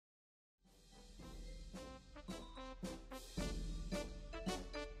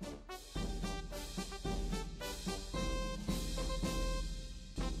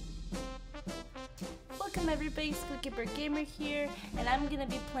welcome everybody, Skookyber Gamer here, and I'm gonna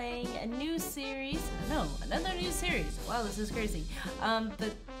be playing a new series. No, another new series. Wow, this is crazy.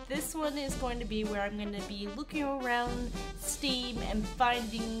 But this one is going to be where I'm gonna be looking around Steam and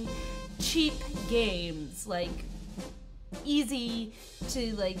finding cheap games, like easy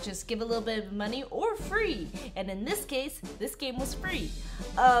to like just give a little bit of money or free. And in this case, this game was free.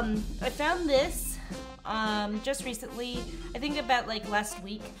 I found this just recently, I think about like last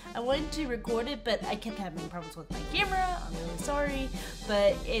week. I wanted to record it, but I kept having problems with my camera. I'm really sorry,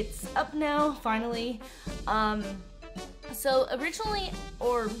 but it's up now, finally. So originally,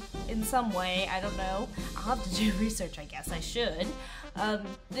 or in some way, I don't know, I'll have to do research, I guess I should.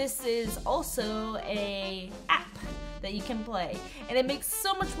 This is also a app that you can play, and it makes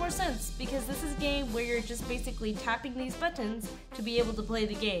so much more sense because this is a game where you're just basically tapping these buttons to be able to play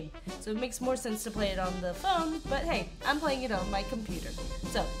the game. So it makes more sense to play it on the phone, but hey, I'm playing it on my computer.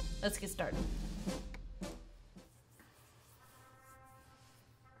 So let's get started.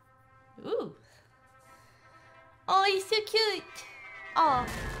 Ooh. Oh, he's so cute. Oh.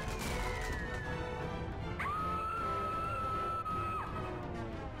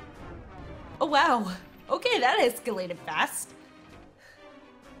 Oh wow. Okay, that escalated fast.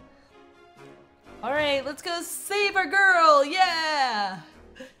 Alright, let's go save our girl! Yeah!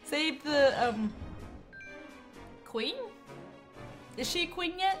 Save the, queen? Is she a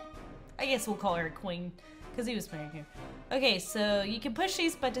queen yet? I guess we'll call her a queen, because he was marrying her. Okay, so you can push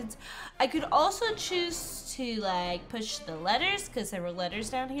these buttons. I could also choose to, like, push the letters, because there were letters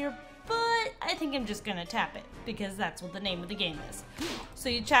down here, but I think I'm just gonna tap it, because that's what the name of the game is. So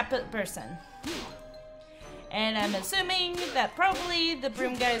you tap a person. And I'm assuming that probably the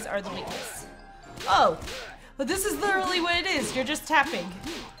broom guys are the weakness. Oh, but this is literally what it is. You're just tapping.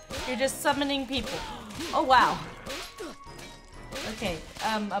 You're just summoning people. Oh, wow. Okay,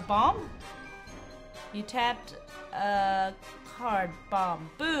 a bomb? You tapped a card bomb.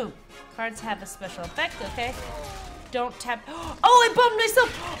 Boom. Cards have a special effect, okay? Don't tap. Oh, I bombed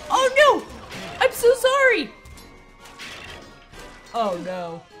myself. Oh, no. I'm so sorry. Oh,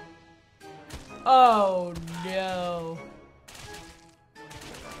 no. Oh no.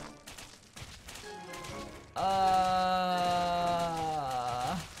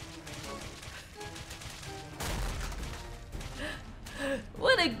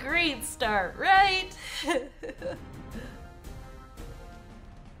 What a great start, right?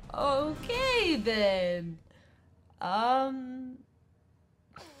 Okay then.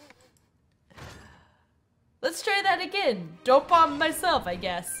 Let's try that again. Don't bomb myself, I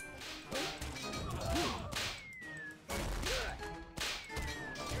guess.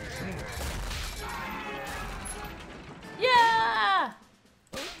 Yeah!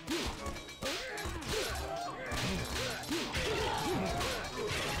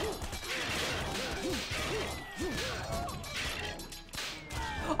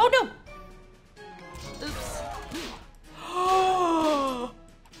 Oh no! Oops.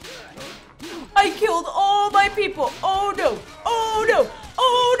 I killed all my people! Oh no! Oh no!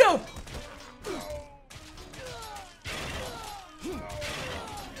 Oh no!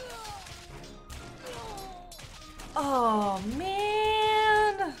 Oh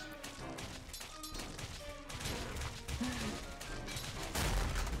man!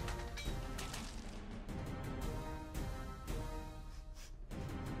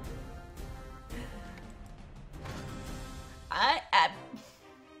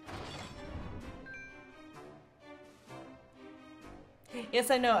 Yes,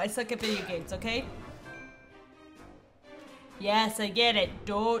 I know. I suck at video games, okay? Yes, I get it.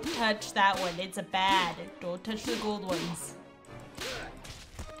 Don't touch that one. It's a bad. Don't touch the gold ones.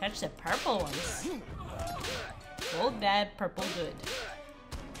 Touch the purple ones. Gold bad, purple good.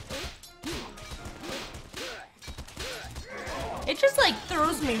 It just like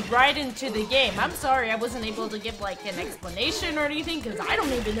throws me right into the game. I'm sorry I wasn't able to give like an explanation or anything because I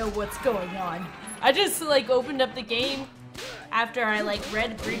don't even know what's going on. I just like opened up the game after I like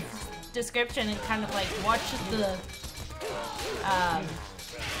read a brief description and kind of like watched the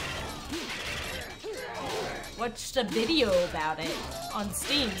watched a video about it on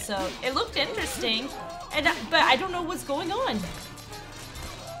Steam, so it looked interesting, and but I don't know what's going on.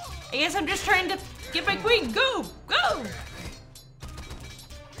 I guess I'm just trying to get my queen. Go! Go!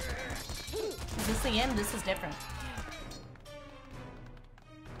 Is this the end? This is different.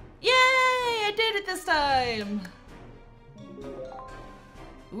 Yay! I did it this time!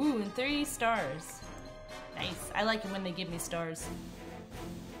 Ooh, and 3 stars. Nice. I like it when they give me stars.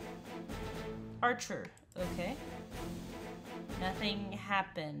 Archer. Okay. Nothing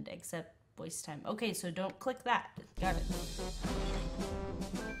happened except voice time. Okay, so don't click that. Got it.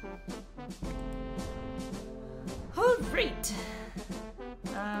 Great.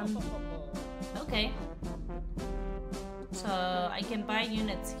 Okay. So I can buy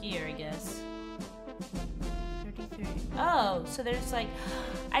units here, I guess. 33. Oh, so there's like,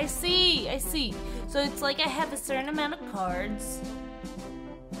 I see. So it's like I have a certain amount of cards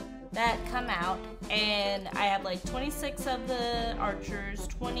that come out, and I have like 26 of the archers,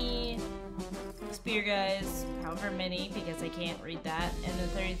 20 spear guys, however many, because I can't read that, and then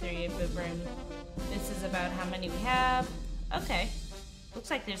 33 of Vibram. This is about how many we have. Okay. Looks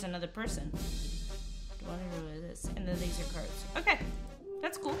like there's another person. Do you want to do this? And then these are cards. Okay.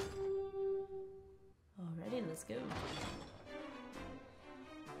 That's cool. Alrighty, let's go.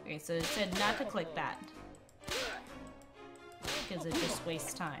 Okay, so it said not to click that, because it just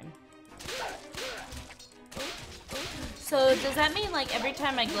wastes time. So does that mean like every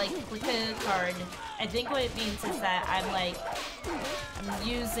time I like click a card, I think what it means is that I'm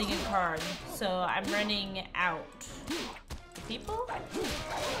using a card, so I'm running out of people?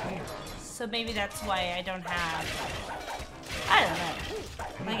 So maybe that's why I don't have, I don't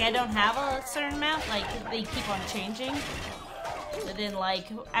know. Like I don't have a certain amount, like they keep on changing. But then like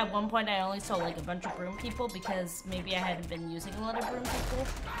at one point I only saw like a bunch of broom people because maybe I hadn't been using a lot of broom people.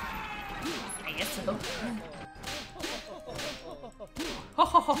 I guess so. Ho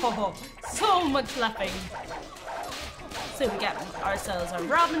ho ho ho ho! So much laughing! So we got ourselves our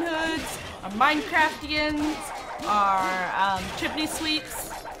Robin Hoods, our Minecraftians, our Chimney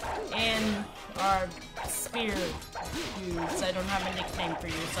Sweeps, and our Spear dudes. I don't have a nickname for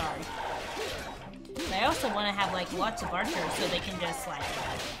you, sorry. And I also want to have like lots of archers so they can just like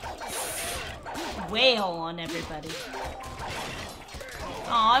wail on everybody.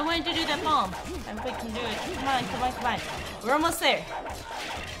 Oh, I wanted to do that bomb. I hope I can do it. Come on, come on, come on. We're almost there.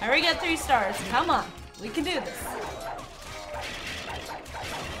 I already got 3 stars. Come on. We can do this.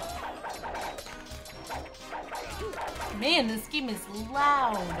 Man, this game is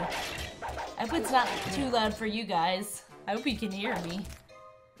loud. I hope it's not too loud for you guys. I hope you can hear me.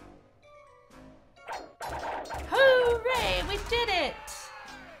 Hooray! We did it!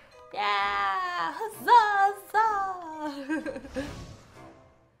 Yeah! Huzzah! Huzzah!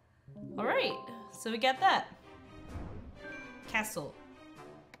 Alright, so we got that. Castle.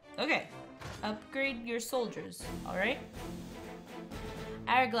 Okay. Upgrade your soldiers. Alright.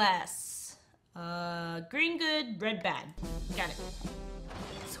 Hourglass. Green good, red bad. Got it.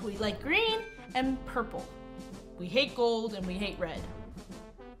 So we like green and purple. We hate gold and we hate red.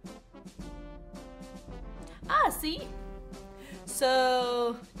 Ah, see?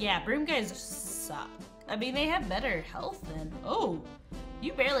 So, yeah, broom guys suck. I mean, they have better health than... Oh!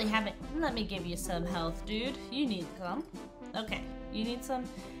 You barely have it. Let me give you some health, dude. You need some. Okay, you need some.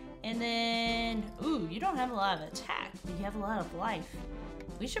 And then, ooh, you don't have a lot of attack, but you have a lot of life.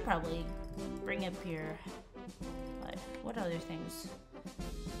 We should probably bring up your life. What other things?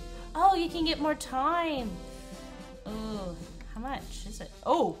 Oh, you can get more time. Oh, how much is it?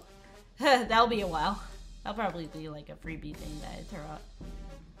 Oh, that'll be a while. That'll probably be like a freebie thing that I throw out.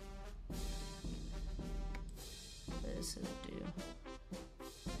 What does it do?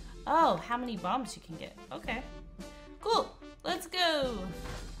 Oh, how many bombs you can get. Okay. Cool. Let's go.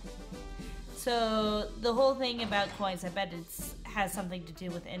 So, the whole thing about coins, I bet it has something to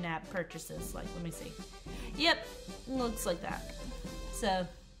do with in-app purchases. Like, let me see. Yep. Looks like that. So,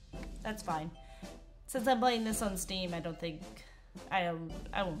 that's fine. Since I'm playing this on Steam, I don't think... I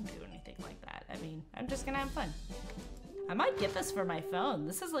won't do anything like that. I mean, I'm just gonna have fun. I might get this for my phone.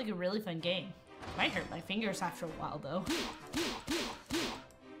 This is like a really fun game. Might hurt my fingers after a while, though.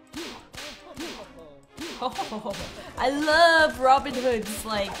 Oh, I love Robin Hood's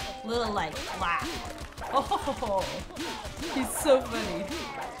like little like laugh. Oh, he's so funny.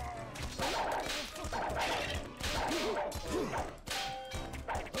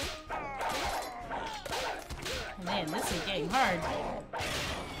 Man, this is getting hard.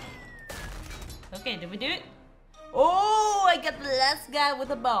 Okay, did we do it? Oh, I got the last guy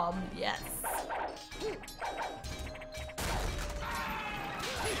with a bomb. Yes.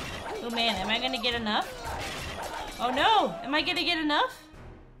 Oh man, am I gonna get enough? Oh no! Am I gonna get enough?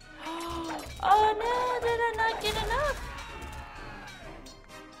 Oh no, did I not get enough?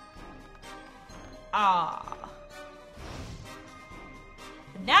 Ah.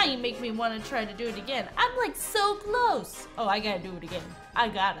 Now you make me want to try to do it again. I'm like so close. Oh, I gotta do it again. I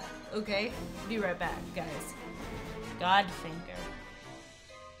gotta. Okay? Be right back, guys. Godfinger.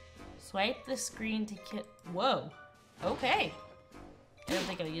 Swipe the screen to kill. Whoa. Okay. I don't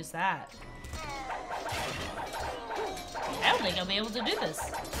think I'll use that. I don't think I'll be able to do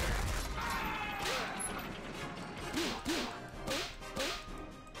this.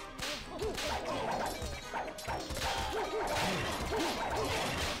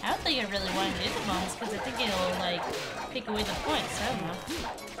 think I really want to do the bombs because I think it'll like take away the points. I don't know.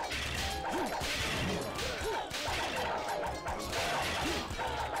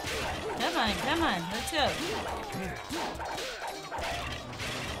 Come on, let's go.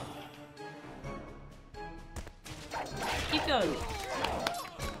 Keep going.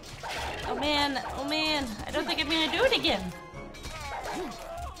 Oh man, I don't think I'm gonna do it again.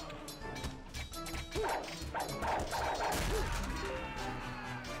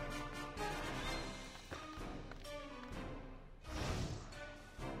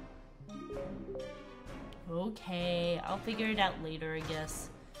 Okay, I'll figure it out later, I guess.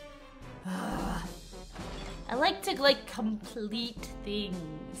 I like to like complete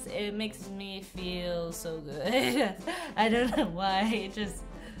things. It makes me feel so good. I don't know why. It just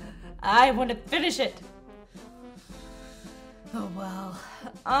I want to finish it. Oh well.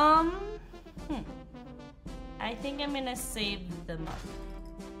 I think I'm gonna save them up.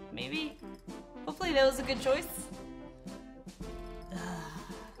 Maybe. Hopefully that was a good choice.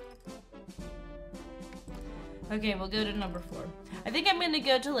 Okay, we'll go to number 4. I think I'm gonna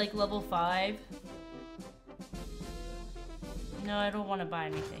go to like level 5. No, I don't want to buy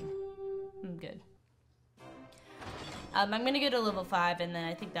anything. I'm good. I'm gonna go to level 5 and then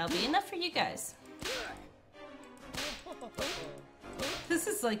I think that'll be enough for you guys. This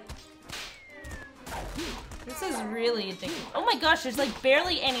is like... This is really addictive. Oh my gosh, there's like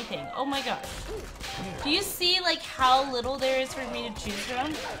barely anything. Oh my gosh. Do you see like how little there is for me to choose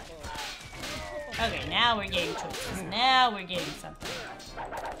from? Okay, now we're getting choices. Now we're getting something.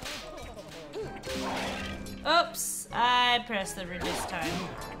 Oops, I pressed the reduce time.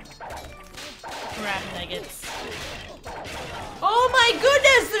 Crap nuggets. Oh my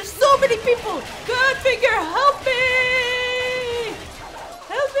goodness, there's so many people! God figure, help me!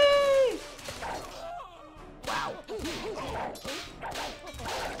 Help me! Wow.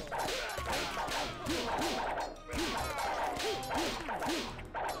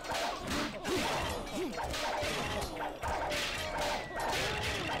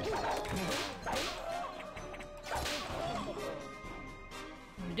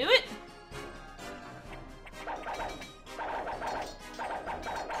 Do it.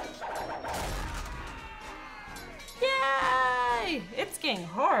 Yay! It's getting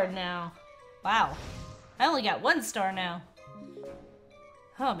hard now. Wow. I only got 1 star now.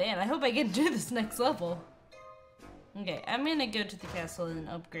 Oh man, I hope I can do this next level. Okay, I'm gonna go to the castle and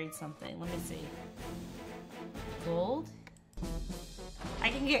upgrade something. Let me see. Gold? I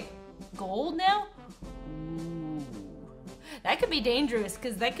can get gold now? Ooh. That could be dangerous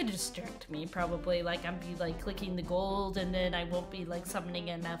because that could distract me probably. Like I'd be like clicking the gold and then I won't be like summoning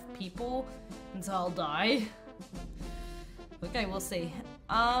enough people and so I'll die. Okay, we'll see.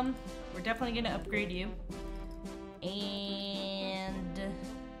 We're definitely gonna upgrade you. And can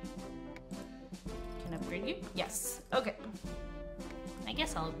I upgrade you? Yes. Okay. I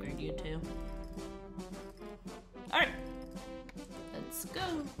guess I'll upgrade you too. Alright. Let's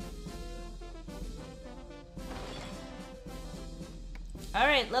go.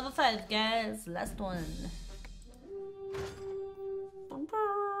 Alright, level 5, guys. Last one.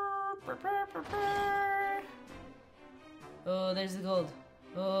 Oh, there's the gold.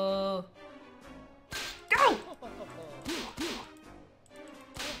 Oh. Go!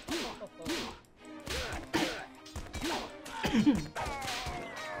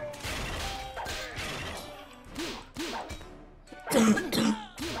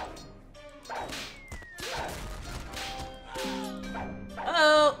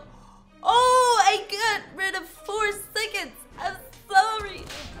 Oh. Oh, I got rid of 4 seconds. I'm sorry.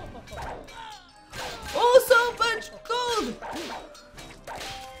 Oh, so much gold.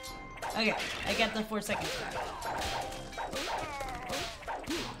 Okay, I got the 4 seconds back.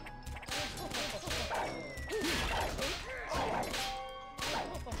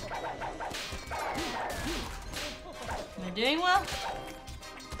 Am I doing well?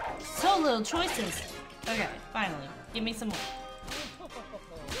 So little choices. Okay, finally. Give me some more.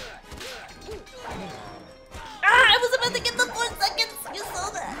 Ah, I was about to get the 4 seconds. You saw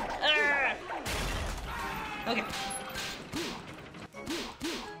that. Okay.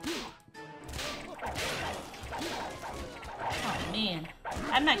 Oh man,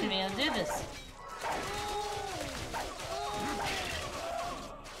 I'm not gonna be able to do this.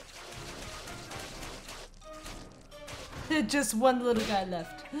 Just one little guy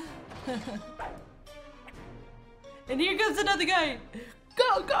left. And here comes another guy.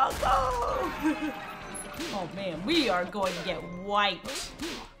 Go, go, go! Oh man, we are going to get wiped.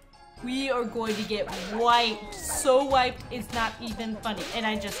 We are going to get wiped. So wiped, it's not even funny. And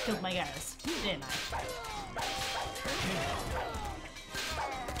I just killed my guys, didn't I?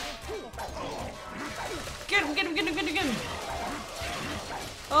 Get him, get him, get him, get him, get him.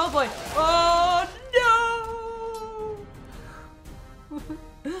 Oh boy. Oh no.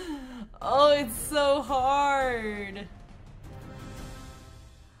 Oh, it's so hard.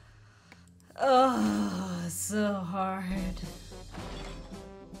 Oh, so hard.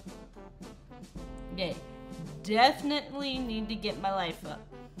 Okay, definitely need to get my life up.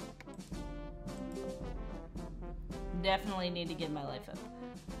 Definitely need to get my life up.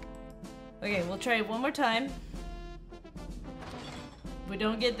 Okay, we'll try it one more time. If we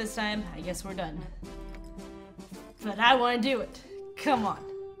don't get it this time, I guess we're done. But I want to do it. Come on.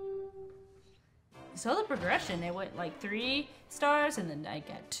 You saw the progression. It went like 3 stars, and then I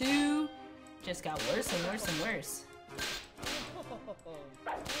got 2. Just got worse and worse and worse.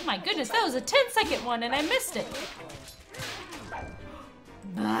 Oh my goodness, that was a 10-second one, and I missed it.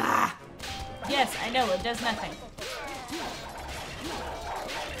 Bah. Yes, I know, it does nothing.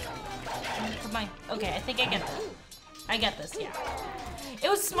 Come on. Okay, I think I get this. I got this, yeah. It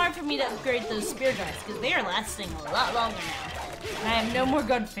was smart for me to upgrade those spear guys, because they are lasting a lot longer now. And I have no more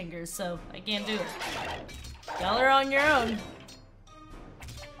gun fingers, so I can't do it. Y'all are on your own.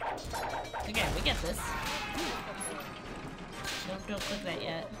 Okay, we get this. Nope, don't click that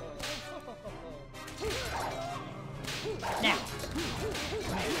yet. Now.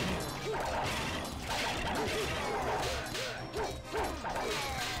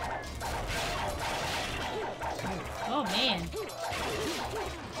 Oh man.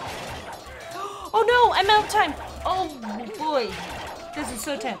 Oh no, I'm out of time. Oh boy. This is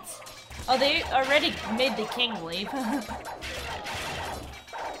so tense. Oh, they already made the king leave.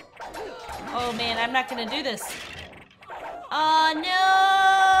 Oh man, I'm not gonna do this. Oh no!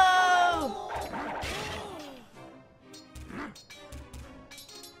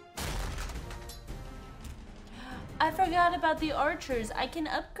 I forgot about the archers. I can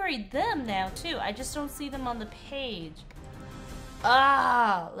upgrade them now too. I just don't see them on the page.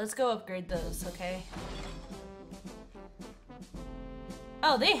 Ah, let's go upgrade those, okay?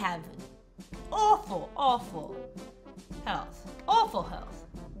 Oh, they have awful, awful health. Awful health.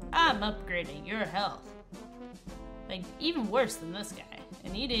 I'm upgrading your health. Like, even worse than this guy.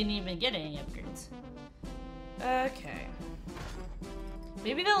 And he didn't even get any upgrades. Okay.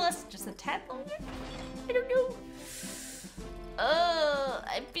 Maybe they'll last just a tad longer? I don't know.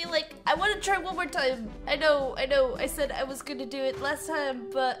 I feel like I want to try one more time. I know. I said I was gonna do it last time,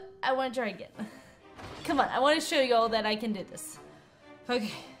 but I want to try again. Come on, I want to show you all that I can do this.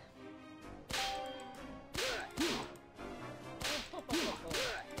 Okay.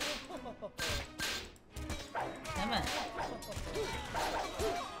 Come on.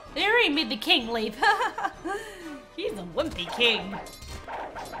 They already made the king leave. He's a wimpy king.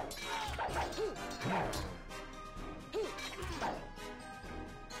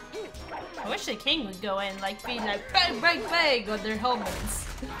 I wish the king would go in, like, be like, bang, bang, bang on their helmets.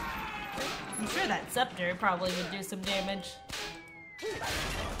 I'm sure that scepter probably would do some damage.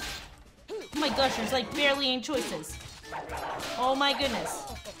 Oh my gosh, there's like barely any choices. Oh my goodness.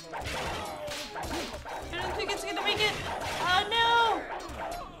 I don't think it's gonna make it. Oh no!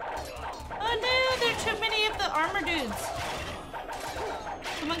 Oh no, there are too many of the armor dudes.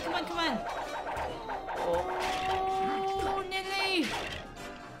 Come on, come on, come on. Oh, Nilly!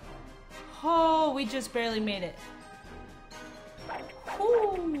 Oh, we just barely made it.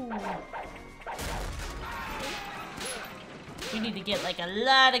 Ooh. We need to get like a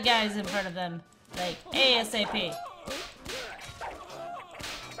lot of guys in front of them. Like ASAP.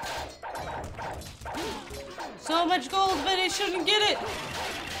 So much gold, but I shouldn't get it.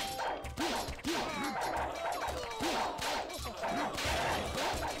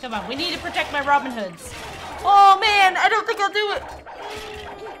 Come on, we need to protect my Robin Hoods. Oh man, I don't think I'll do it.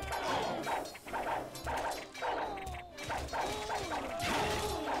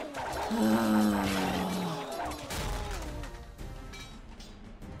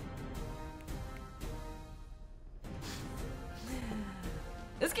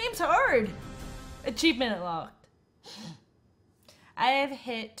 This game's hard. Achievement unlocked. I have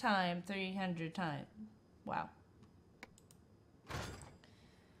hit time 300 times. Wow.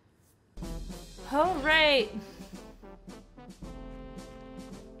 All right.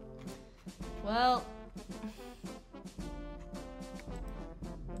 Well,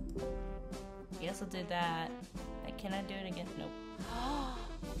 guess I'll do that. Can I do it again? Nope.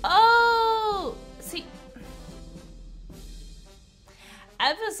 Oh, see,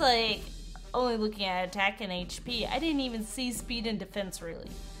 I was like only looking at attack and HP. I didn't even see speed and defense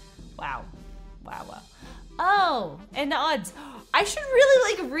really. Wow. Wow, wow. Oh, and the odds. I should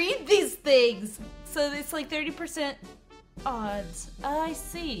really like read these things. So it's like 30% odds. I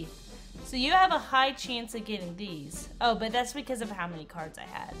see. So you have a high chance of getting these. Oh, but that's because of how many cards I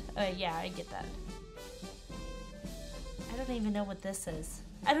had. Yeah, I get that. I don't even know what this is.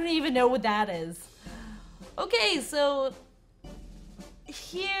 I don't even know what that is. Okay, so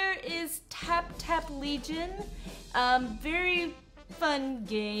here is Tap Tap Legion. Very fun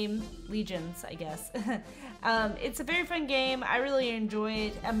game. Legions, I guess. It's a very fun game. I really enjoy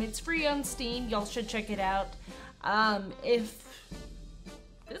it. It's free on Steam. Y'all should check it out. If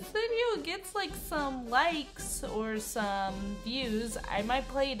this video gets like some likes or some views, I might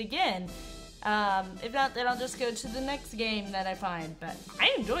play it again. If not, then I'll just go to the next game that I find. But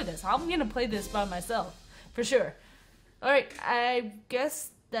I enjoy this. I'm gonna play this by myself, for sure. Alright, I guess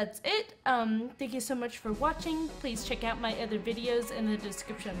that's it. Thank you so much for watching. Please check out my other videos in the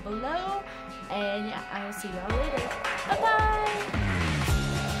description below. And I'll see y'all later. Bye-bye!